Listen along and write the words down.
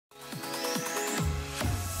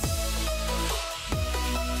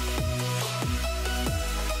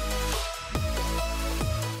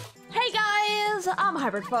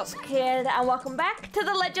HybridFoxKid, and welcome back to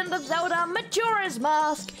The Legend of Zelda Majora's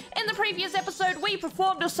Mask. In the previous episode, we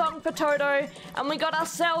performed a song for Toto, and we got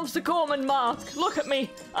ourselves a Gorman mask. Look at me,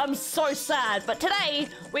 I'm so sad. But today,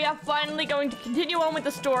 we are finally going to continue on with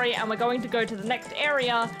the story, and we're going to go to the next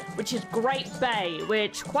area, which is Great Bay,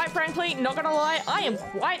 which, quite frankly, not gonna lie, I am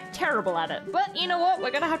quite terrible at it. But you know what, we're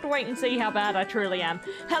gonna have to wait and see how bad I truly am.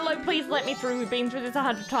 Hello, please let me through, we've been through this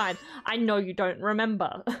 100 times. I know you don't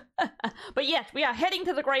remember. But yes, we are heading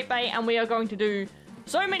to the Great Bay and we are going to do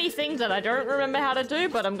so many things that I don't remember how to do,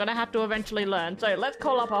 but I'm gonna have to eventually learn. So let's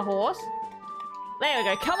call up our horse. There we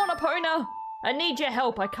go. Come on, Epona. I need your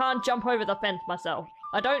help. I can't jump over the fence myself.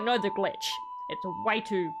 I don't know the glitch. It's way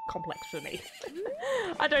too complex for me.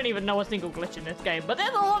 I don't even know a single glitch in this game, but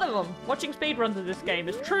there's a lot of them. Watching speedruns of this game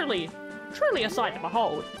is truly a sight to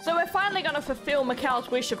behold. So we're finally gonna fulfill Mikau's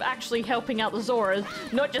wish of actually helping out the Zoras,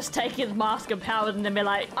 not just take his mask of powers and then be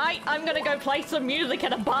like, I'm gonna go play some music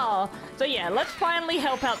at a bar. So yeah, let's finally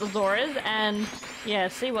help out the Zoras and yeah,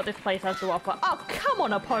 see what this place has to offer. Oh, come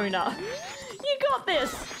on, Epona. You got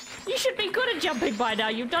this. You should be good at jumping by now.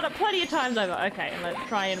 You've done it plenty of times over. Okay, and let's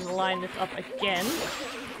try and line this up again.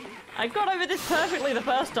 I got over this perfectly the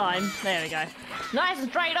first time. There we go. Nice and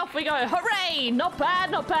straight, off we go. Hooray! Not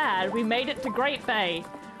bad, not bad. We made it to Great Bay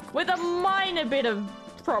with a minor bit of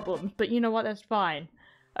problems, but you know what? That's fine.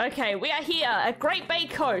 Okay, we are here at Great Bay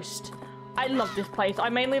Coast. I love this place. I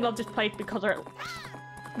mainly love this place because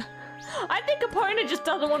I think Epona just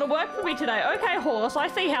doesn't want to work for me today. Okay, horse, I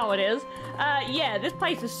see how it is. Yeah, this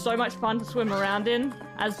place is so much fun to swim around in.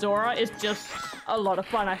 As Zora is just a lot of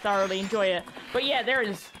fun. I thoroughly enjoy it. But yeah, there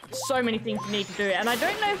is so many things you need to do, and I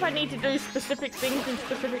don't know if I need to do specific things in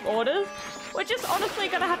specific orders. We're just honestly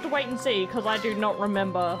gonna have to wait and see, because I do not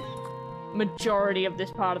remember majority of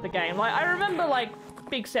this part of the game. Like, I remember, like,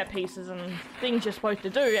 big set pieces and things you're supposed to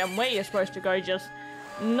do, and where you're supposed to go, just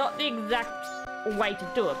not the exact way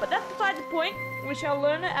to do it. But that's beside the point. We shall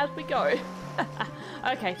learn it as we go.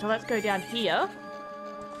 Okay, so let's go down here,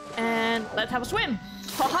 and let's have a swim.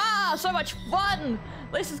 Haha! So much fun!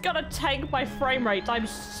 This is gonna tank my frame rates. I'm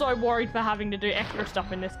so worried for having to do extra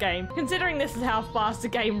stuff in this game, considering this is how fast the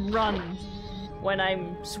game runs when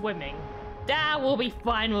I'm swimming. We'll be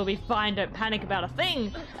fine, we'll be fine. Don't panic about a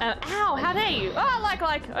thing. Ow, how dare you? Oh, like.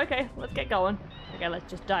 Okay, let's get going. Okay,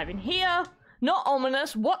 let's just dive in here. Not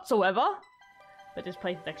ominous whatsoever, but this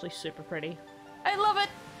place is actually super pretty. I love it.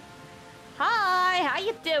 Hi, how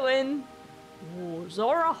you doing? Ooh,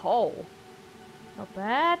 Zora Hole. Not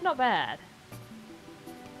bad, not bad.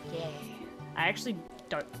 Yeah. I actually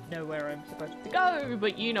don't know where I'm supposed to go,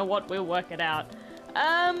 but you know what, we'll work it out.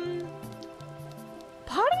 Part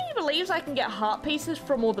of me believes I can get heart pieces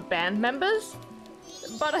from all the band members,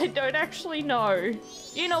 but I don't actually know.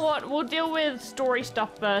 You know what, we'll deal with story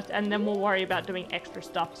stuff first, and then we'll worry about doing extra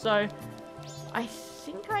stuff. So, I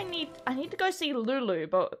think I need to go see Lulu,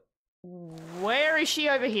 but where is she?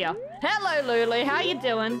 Over here? Hello, Lulu, how you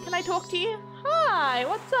doing? Can I talk to you? Hi,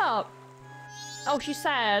 what's up? Oh, she's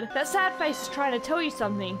sad. That sad face is trying to tell you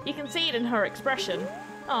something. You can see it in her expression.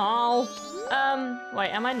 Oh. Wait,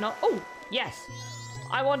 am I not? Oh, yes.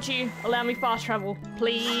 I want you. Allow me fast travel,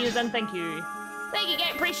 please, and thank you. Thank you,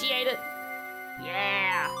 Kate. Appreciate it.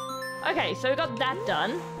 Yeah. Okay, so we got that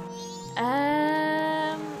done.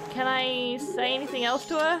 Can I say anything else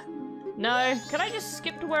to her? No. Can I just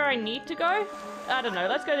skip to where I need to go? I don't know.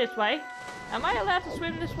 Let's go this way. Am I allowed to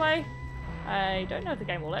swim this way? I don't know if the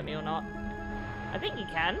game will let me or not. I think you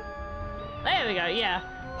can. There we go, yeah.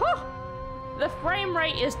 Whew! The frame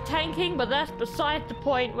rate is tanking, but that's beside the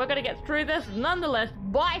point. We're gonna get through this nonetheless.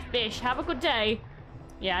 Bye, fish. Have a good day.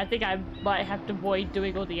 Yeah, I think I might have to avoid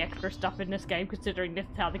doing all the extra stuff in this game, considering this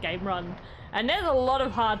is how the game runs. And there's a lot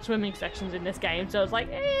of hard swimming sections in this game, so it's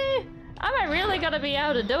like, am I really gonna be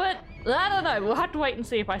able to do it? I don't know. We'll have to wait and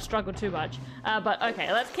see if I struggle too much. But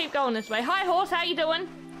okay, let's keep going this way. Hi, horse. How you doing?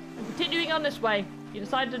 I'm continuing on this way. You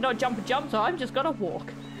decided to not jump a jump, so I'm just gonna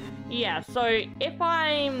walk. Yeah, so if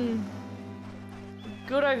I'm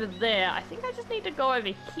good over there, I think I just need to go over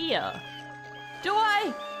here. Do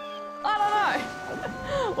I? I don't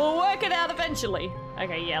know. We'll work it out eventually.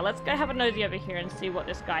 Okay, yeah, let's go have a nosy over here and see what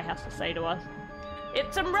this guy has to say to us.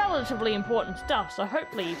 It's some relatively important stuff, so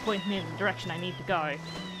hopefully he points me in the direction I need to go.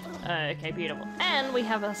 Okay, beautiful. And we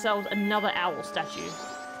have ourselves another owl statue.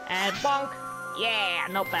 And bonk. Yeah,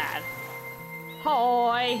 not bad.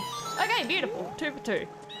 Hi. Okay, beautiful. 2 for 2.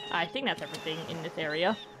 I think that's everything in this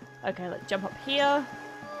area. Okay, let's jump up here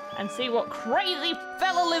and see what crazy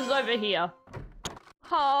fella lives over here.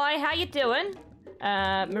 Hi, how you doing?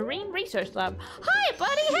 Marine Research Lab. Hi,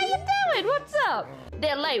 buddy, how you doing? What's up?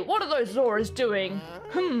 They're late. What are those Zoras doing?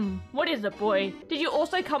 What is it, boy? Did you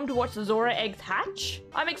also come to watch the Zora eggs hatch?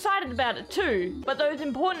 I'm excited about it too, but those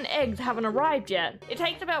important eggs haven't arrived yet. It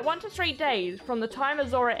takes about 1 to 3 days from the time a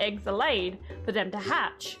Zora eggs are laid for them to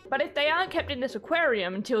hatch. But if they aren't kept in this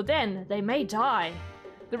aquarium until then, they may die.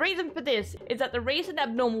 The reason for this is that the recent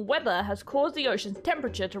abnormal weather has caused the ocean's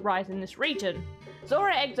temperature to rise in this region.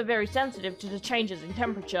 Zora eggs are very sensitive to the changes in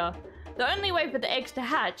temperature. The only way for the eggs to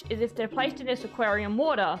hatch is if they're placed in this aquarium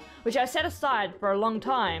water, which I set aside for a long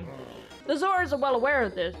time. The Zoras are well aware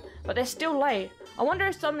of this, but they're still late. I wonder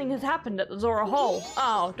if something has happened at the Zora hole.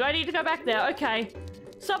 Oh, do I need to go back there? Okay.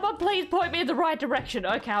 Someone please point me in the right direction.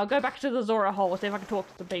 Okay, I'll go back to the Zora hole, see if I can talk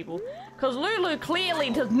to some people. Because Lulu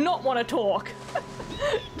clearly does not want to talk.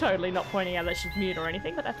 Totally not pointing out that she's mute or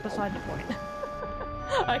anything, but that's beside the point.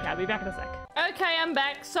 Okay, I'll be back in a sec. Okay, I'm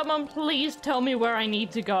back. Someone please tell me where I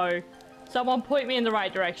need to go. Someone point me in the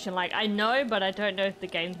right direction. Like, I know, but I don't know if the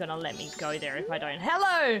game's gonna let me go there if I don't.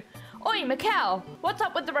 Hello! Oi, Macau! What's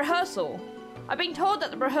up with the rehearsal? I've been told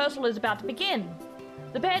that the rehearsal is about to begin.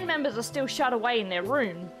 The band members are still shut away in their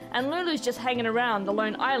room, and Lulu's just hanging around the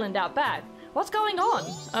lone island out back. What's going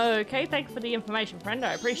on? Okay, thanks for the information, friend.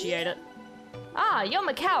 I appreciate it. Ah, you're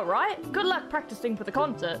Macau, right? Good luck practicing for the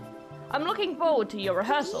concert. I'm looking forward to your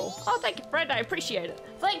rehearsal. Oh, thank you, friend. I appreciate it.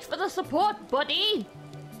 Thanks for the support, buddy.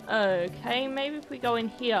 Okay, maybe if we go in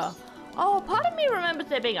here. Oh, part of me remembers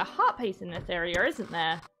there being a heart piece in this area, isn't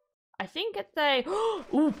there? I think it's a...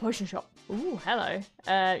 Ooh, potion shop. Ooh, hello.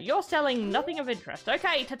 You're selling nothing of interest.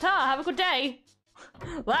 Okay, ta-ta, have a good day.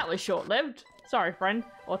 That was short-lived. Sorry, friend.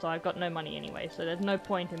 Also, I've got no money anyway, so there's no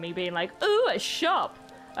point in me being like, ooh, a shop.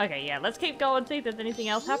 Okay, yeah, let's keep going, see if there's anything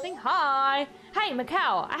else happening. Hi! Hey,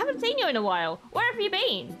 Macau, I haven't seen you in a while. Where have you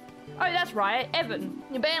been? Oh, that's right, Evan,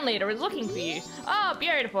 your band leader is looking for you. Oh,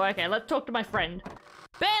 beautiful. Okay, let's talk to my friend.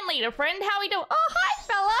 Band leader, friend, how we doing? Oh, hi,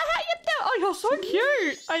 fella, how you doing? Oh, you're so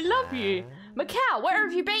cute. I love you. Macau, where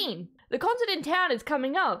have you been? The concert in town is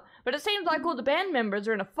coming up, but it seems like all the band members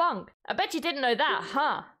are in a funk. I bet you didn't know that,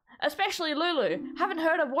 huh? Especially Lulu. Haven't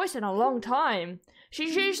heard her voice in a long time.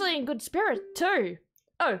 She's usually in good spirits, too.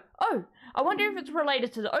 Oh, I wonder if it's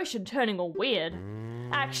related to the ocean turning all weird.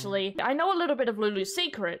 Actually, I know a little bit of Lulu's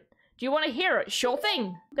secret. Do you want to hear it? Sure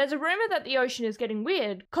thing. There's a rumor that the ocean is getting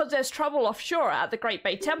weird because there's trouble offshore at the Great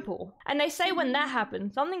Bay Temple. And they say when that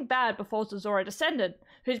happens, something bad befalls the Zora descendant,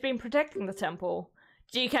 who's been protecting the temple.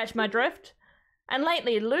 Do you catch my drift? And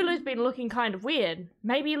lately, Lulu's been looking kind of weird.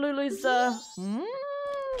 Maybe Lulu's,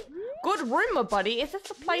 Good rumor, buddy. Is this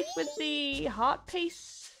the place with the heart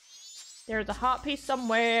piece? There's a heart piece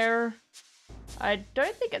somewhere. I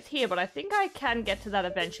don't think it's here, but I think I can get to that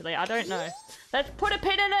eventually. I don't know. Let's put a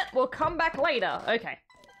pin in it. We'll come back later. Okay.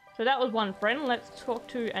 So that was one friend. Let's talk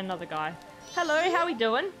to another guy. Hello, how we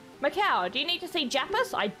doing? Macau, do you need to see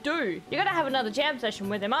Jappus? I do. You're gonna have another jam session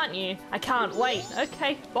with him, aren't you? I can't wait.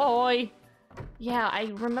 Okay, bye. Yeah,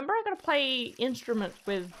 I remember I gotta play instruments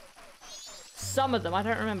with some of them. I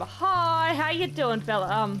don't remember. Hi, how you doing, fella?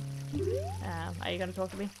 Are you gonna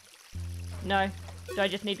talk to me? No. Do I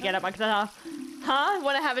just need to get up my guitar? Huh?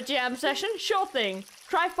 Want to have a jam session? Sure thing.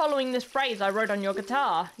 Try following this phrase I wrote on your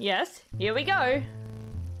guitar. Yes? Here we go.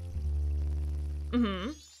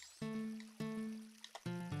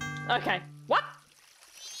 Okay. What?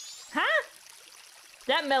 Huh?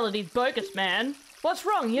 That melody's bogus, man. What's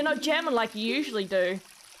wrong? You're not jamming like you usually do.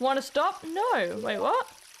 Want to stop? No. Wait, what?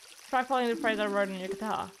 Try following the phrase I wrote on your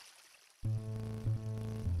guitar.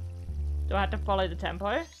 Do I have to follow the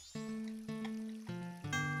tempo?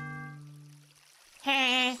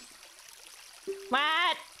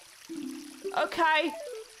 What? Okay.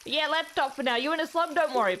 Yeah, let's stop for now. You in a slum?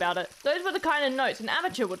 Don't worry about it. Those were the kind of notes an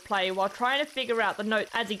amateur would play while trying to figure out the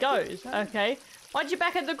notes as he goes. Okay. Once you're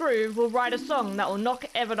back in the groove, we'll write a song that will knock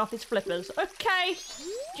Evan off his flippers. Okay.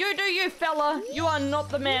 You do you, fella. You are not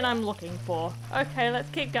the man I'm looking for. Okay, let's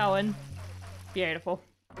keep going. Beautiful.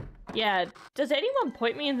 Yeah, does anyone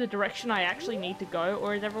point me in the direction I actually need to go?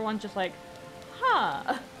 Or is everyone just like,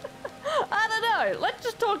 huh? I don't know. Let's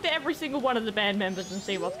just talk to every single one of the band members and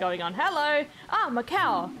see what's going on. Hello. Ah,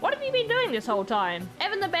 Macau. What have you been doing this whole time?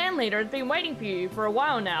 Evan, the band leader, has been waiting for you for a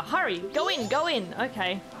while now. Hurry. Go in. Go in.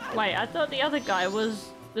 Okay. Wait, I thought the other guy was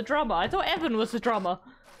the drummer. I thought Evan was the drummer.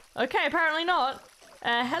 Okay, apparently not.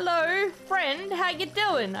 Hello, friend. How you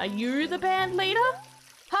doing? Are you the band leader?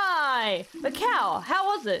 Hi. Macau,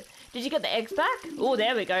 how was it? Did you get the eggs back? Oh,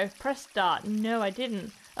 there we go. Press start. No, I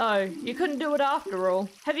didn't. Oh, you couldn't do it after all.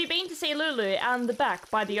 Have you been to see Lulu out in the back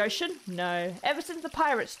by the ocean? No. Ever since the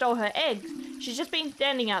pirates stole her eggs, she's just been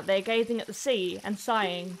standing out there gazing at the sea and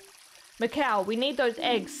sighing. Macau, we need those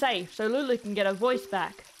eggs safe so Lulu can get her voice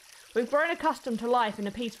back. We've grown accustomed to life in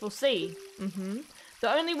a peaceful sea.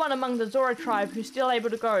 The only one among the Zora tribe who's still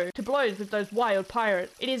able to go to blows with those wild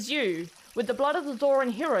pirates. It is you, with the blood of the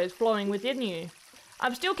Zoran heroes flowing within you.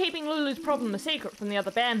 I'm still keeping Lulu's problem a secret from the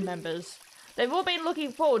other band members. They've all been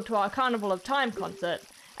looking forward to our Carnival of Time concert,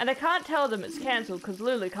 and I can't tell them it's cancelled because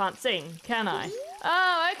Lulu can't sing, can I?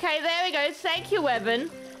 Oh, okay, there we go. Thank you, Evan.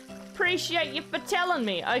 Appreciate you for telling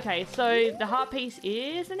me. Okay, so the heart piece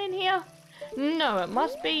isn't in here? No, it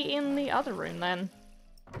must be in the other room then.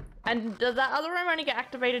 And does that other room only get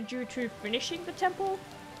activated due to finishing the temple?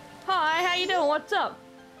 Hi, how you doing? What's up?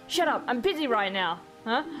 Shut up, I'm busy right now.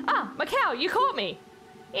 Huh? Ah, Macau, you caught me.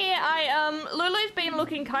 Yeah, Lulu's been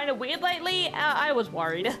looking kind of weird lately. I was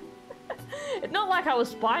worried. It's not like I was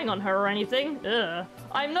spying on her or anything. Ugh.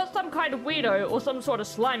 I'm not some kind of weirdo or some sort of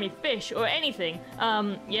slimy fish or anything.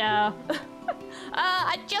 Yeah.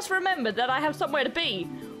 I just remembered that I have somewhere to be.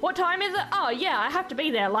 What time is it? Oh, yeah, I have to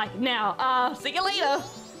be there, like, now. See you later.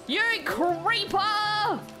 You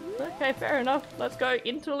creeper! Okay, fair enough. Let's go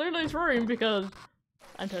into Lulu's room because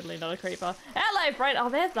I'm totally not a creeper. Hello, friend. Oh,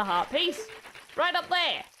 there's the heart piece. Right up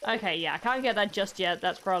there. Okay, yeah, I can't get that just yet.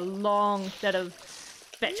 That's for a long set of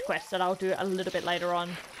fetch quests that I'll do a little bit later on.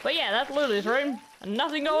 But yeah, that's Lulu's room. And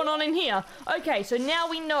nothing going on in here. Okay, so now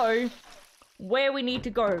we know where we need to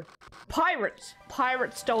go. Pirates.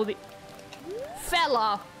 Pirates stole the...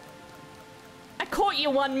 Fella. I caught you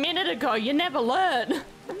 1 minute ago. You never learn.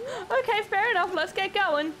 Okay, fair enough. Let's get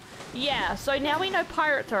going. Yeah, so now we know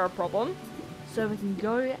pirates are a problem. So we can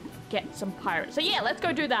go get some pirates. So yeah, let's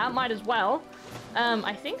go do that. Might as well.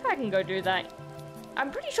 I think I can go do that. I'm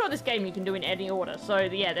pretty sure this game you can do in any order. So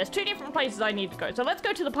yeah, there's 2 different places I need to go. So let's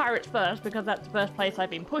go to the pirates first because that's the first place I've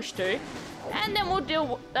been pushed to. And then we'll deal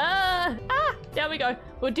with... there we go.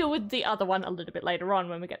 We'll deal with the other one a little bit later on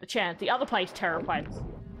when we get the chance. The other place terrifies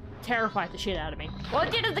the shit out of me. Well,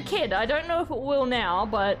 it did as a kid. I don't know if it will now,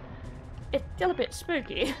 but it's still a bit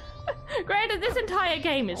spooky. Granted, this entire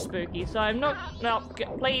game is spooky, so I'm not... No,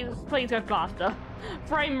 please go faster.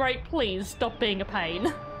 Frame rate, please stop being a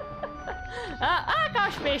pain.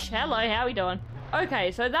 Gosh, Mish, hello, how we doing?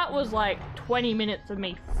 Okay, so that was like 20 minutes of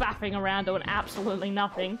me faffing around doing absolutely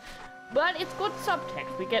nothing. But it's good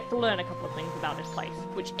subtext. We get to learn a couple of things about this place,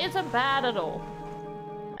 which isn't bad at all.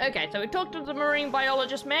 Okay, so we talked to the marine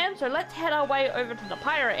biologist man, so let's head our way over to the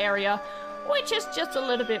pirate area, which is just a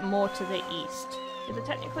little bit more to the east. Is it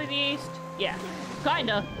technically the east? Yeah,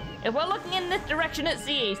 kinda. If we're looking in this direction, it's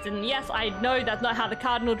the east, and yes, I know that's not how the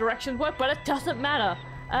cardinal directions work, but it doesn't matter.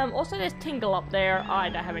 Also, there's Tingle up there. I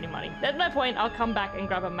don't have any money. There's no point. I'll come back and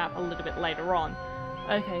grab a map a little bit later on.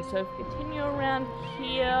 Okay, so if we continue around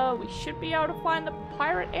here, we should be able to find the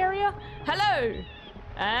pirate area. Hello!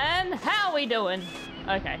 And how we doing?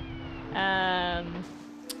 Okay.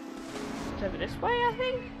 It's over this way, I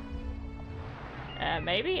think.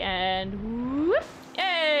 Maybe, and whoop!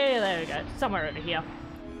 Hey, there we go. Somewhere over here.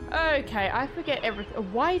 Okay, I forget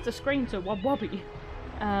everything. Why is the screen so wobbly?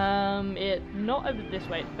 It's not over this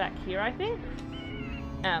way, it's back here, I think.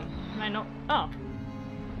 Am I not? Oh.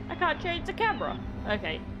 I can't change the camera.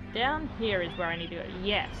 Okay, down here is where I need to go.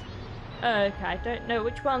 Yes. Okay, I don't know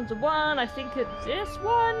which one's the one. I think it's this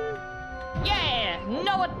one. Yeah!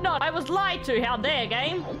 No, it's not. I was lied to. How dare,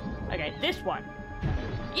 game? Okay, this one.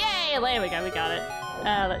 Yeah, there we go. We got it.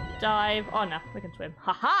 Let's dive. Oh, no, we can swim.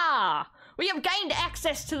 Haha! We have gained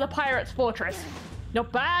access to the pirate's fortress.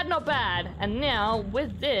 Not bad, not bad. And now,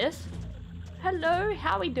 with this... Hello,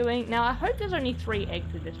 how are we doing? Now, I hope there's only 3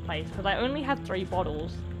 eggs in this place, because I only have 3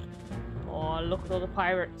 bottles. Oh, look at all the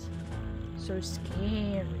pirates. So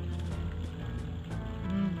scary.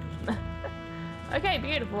 Okay,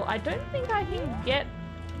 beautiful. I don't think I can get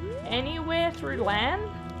anywhere through land.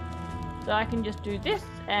 So I can just do this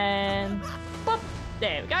and... Boop!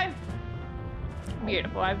 There we go.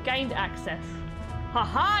 Beautiful, I've gained access.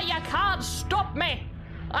 Haha, you can't stop me!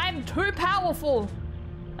 I'm too powerful!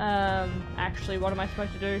 Actually, what am I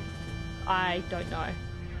supposed to do? I don't know.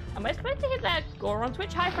 Am I supposed to hit that Goron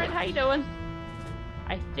switch? Hi friend, how you doing?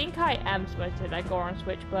 I think I am supposed to hit that Goron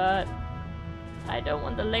switch, but I don't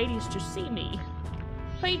want the ladies to see me.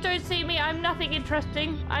 Please don't see me, I'm nothing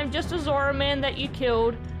interesting. I'm just a Zora man that you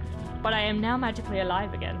killed. But I am now magically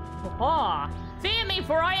alive again. Ha! Fear me,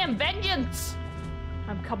 for I am vengeance!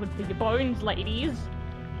 I'm coming for your bones, ladies.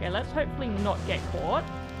 Okay, let's hopefully not get caught.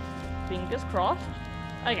 Fingers crossed.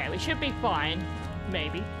 Okay, we should be fine.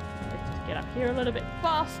 Maybe. Let's just get up here a little bit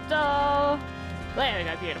faster. There we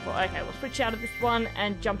go, beautiful. Okay, we'll switch out of this one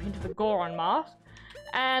and jump into the Goron mask.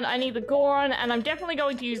 And I need the Goron, and I'm definitely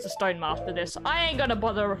going to use the Stone Mask for this. I ain't gonna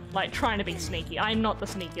bother, like, trying to be sneaky. I'm not the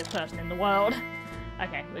sneakiest person in the world.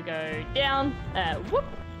 Okay, we go down, whoop,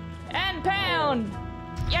 and pound!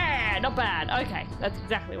 Yeah, not bad. Okay, that's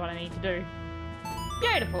exactly what I need to do.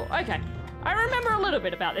 Beautiful, okay. I remember a little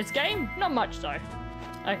bit about this game, not much though.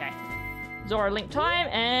 Okay, Zora Link time,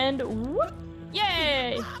 and whoop!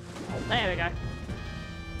 Yay! There we go.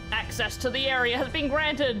 Access to the area has been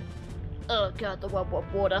granted. Oh god, the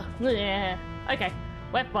water. Yeah. Okay,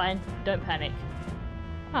 we're fine. Don't panic.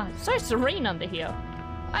 Ah, it's so serene under here.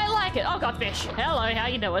 I like it. Oh god, fish. Hello, how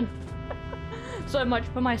you doing? So much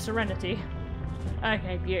for my serenity.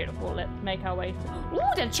 Okay, beautiful. Let's make our way. Ooh,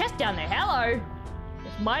 there's a chest down there. Hello.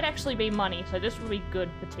 This might actually be money, so this will be good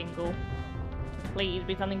for Tingle. Please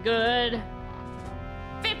be something good.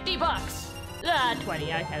 50 bucks. Ah, 20.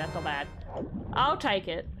 Okay, that's not bad. I'll take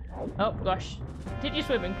it. Oh gosh. Continue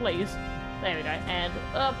swimming, please. There we go. And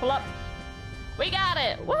pull up. We got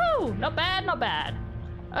it. Woohoo! Not bad, not bad.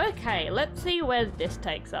 Okay, let's see where this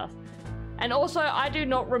takes us. And also, I do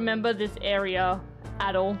not remember this area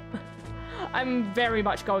at all. I'm very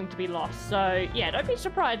much going to be lost. So yeah, don't be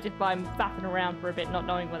surprised if I'm faffing around for a bit, not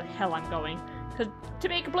knowing where the hell I'm going. Because to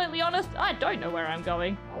be completely honest, I don't know where I'm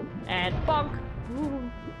going. And bonk. Ooh.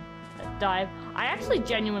 Dive. I actually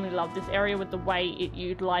genuinely love this area with the way it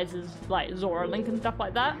utilizes like Zora Link and stuff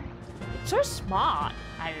like that. It's so smart.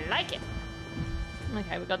 I like it.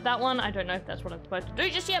 Okay, we got that one. I don't know if that's what I'm supposed to do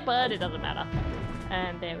just yet, but it doesn't matter.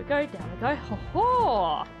 And there we go. Down we go. Ho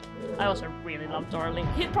ho! I also really love Zora Link.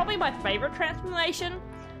 He's probably my favorite transformation,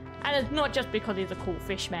 and it's not just because he's a cool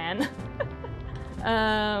fish man.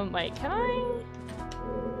 Wait, can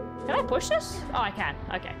I push this? Oh, I can.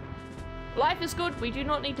 Okay. Life is good, we do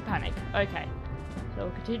not need to panic. Okay, so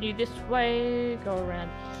we'll continue this way, go around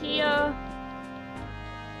here.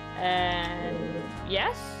 And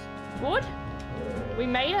yes, good. We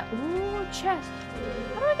made it. Ooh, chest.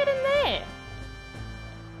 How do I get in there?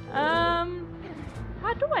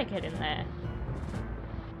 How do I get in there?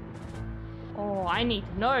 Oh, I need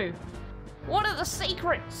to know. What are the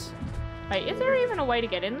secrets? Wait, is there even a way to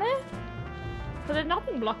get in there? But there's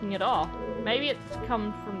nothing blocking it off. Maybe it's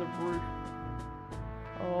come from the roof.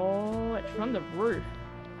 Oh, it's from the roof.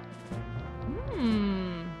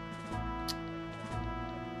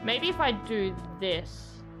 Maybe if I do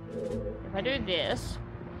this. If I do this.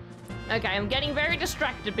 Okay, I'm getting very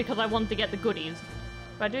distracted because I want to get the goodies.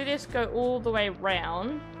 If I do this, go all the way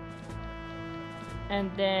around.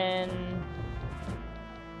 And then...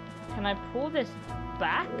 Can I pull this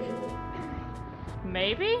back?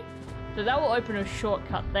 Maybe? So that will open a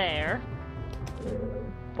shortcut there.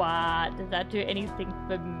 But does that do anything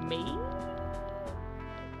for me?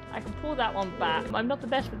 I can pull that one back. I'm not the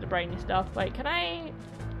best with the brainy stuff. Wait, can I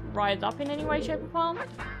rise up in any way, shape, or form?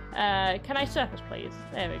 Can I surface, please?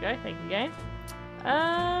 There we go. Thank you, game.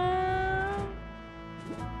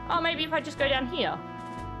 Oh, maybe if I just go down here.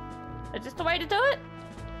 Is this the way to do it?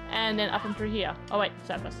 And then up and through here. Oh, wait.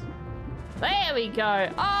 Surface. There we go.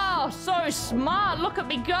 Oh, so smart. Look at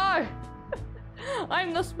me go.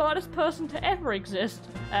 I'm the smartest person to ever exist.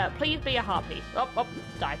 Please be a heart piece. Oh,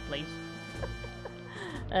 die, please.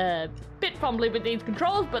 Bit fumbly with these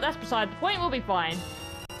controls, but that's beside the point. We'll be fine.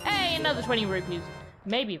 Hey, another 20 rupees.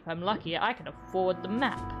 Maybe if I'm lucky, I can afford the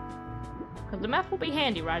map. Because the map will be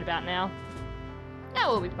handy right about now. That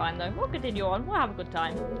will be fine, though. We'll continue on. We'll have a good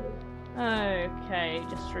time. Okay,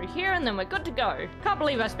 just through here, and then we're good to go. Can't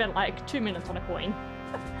believe I spent like 2 minutes on a coin.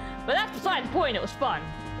 But that's beside the point. It was fun.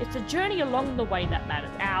 It's the journey along the way that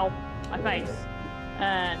matters. Ow. My face.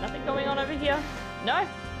 Nothing going on over here? No?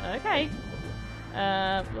 Okay.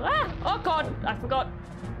 Oh god, I forgot.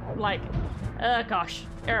 Like, gosh.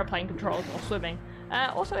 Aeroplane controls while swimming.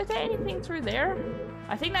 Also, is there anything through there?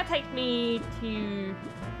 I think that takes me to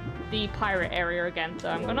the pirate area again, so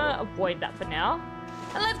I'm gonna avoid that for now.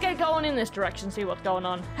 And let's get going in this direction, see what's going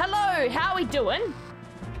on. Hello, how are we doing?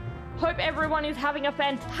 Hope everyone is having a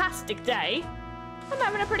fantastic day. I'm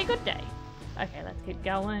having a pretty good day. Okay, let's keep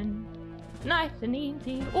going. Nice and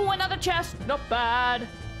easy. Oh, another chest. Not bad.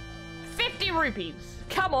 50 rupees.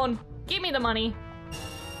 Come on. Give me the money.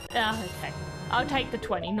 Okay. I'll take the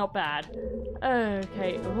 20. Not bad.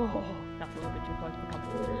 Okay. Oh, that's a little bit too close for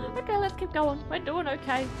comfort. Okay, let's keep going. We're doing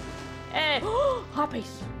okay.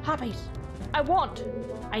 Harpies. Harpies.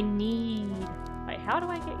 I need. Wait, how do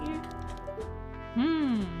I get you?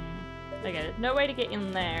 Okay, there's no way to get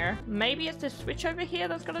in there. Maybe it's this switch over here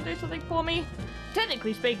that's gonna do something for me.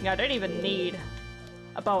 Technically speaking, I don't even need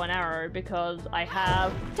a bow and arrow because I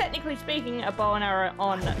have, technically speaking, a bow and arrow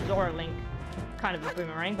on Zora Link. Kind of a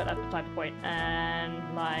boomerang, but that's beside the point.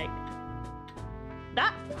 And like,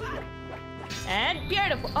 that. And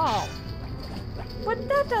beautiful. Oh. But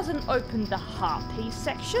that doesn't open the heart piece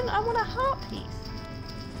section. I want a heart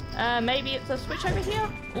piece. Maybe it's a switch over here?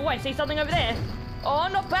 Oh, I see something over there. Oh,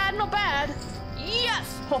 not bad, not bad.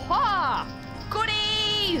 Yes! Ha-ha!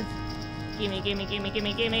 Goodies! Gimme, gimme, gimme,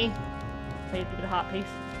 gimme, gimme. Please give it a heart piece.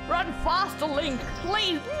 Run faster, Link!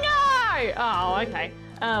 Please, no! Oh, okay.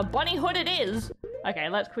 Bunny hood it is. Okay,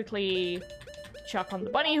 let's quickly chuck on the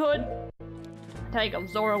bunny hood. Take off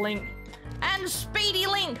Zora Link. And Speedy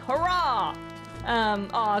Link! Hurrah! Oh,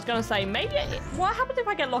 I was gonna say, maybe what happens if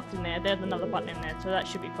I get locked in there? There's another button in there, so that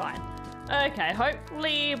should be fine. Okay,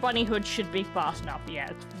 hopefully bunny hood should be fast enough. Yeah,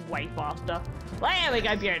 it's way faster. There we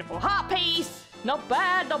go, beautiful. Heart piece! Not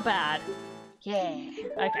bad, not bad. Yeah.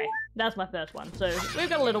 Okay, that's my first one. So we've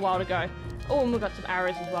got a little while to go. Oh, and we've got some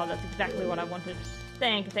arrows as well. That's exactly what I wanted.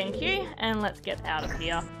 Thank you. And let's get out of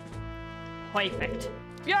here. Perfect.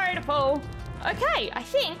 Beautiful. Okay, I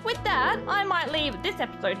think with that, I might leave this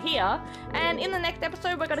episode here, and in the next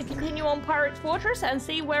episode, we're going to continue on Pirate's Fortress and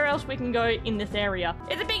see where else we can go in this area.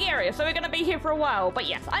 It's a big area, so we're going to be here for a while, but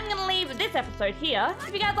yes, I'm going to leave this episode here.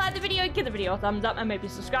 If you guys liked the video, give the video a thumbs up, and maybe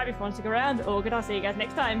subscribe if you want to stick around, or good, I'll see you guys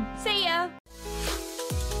next time. See ya!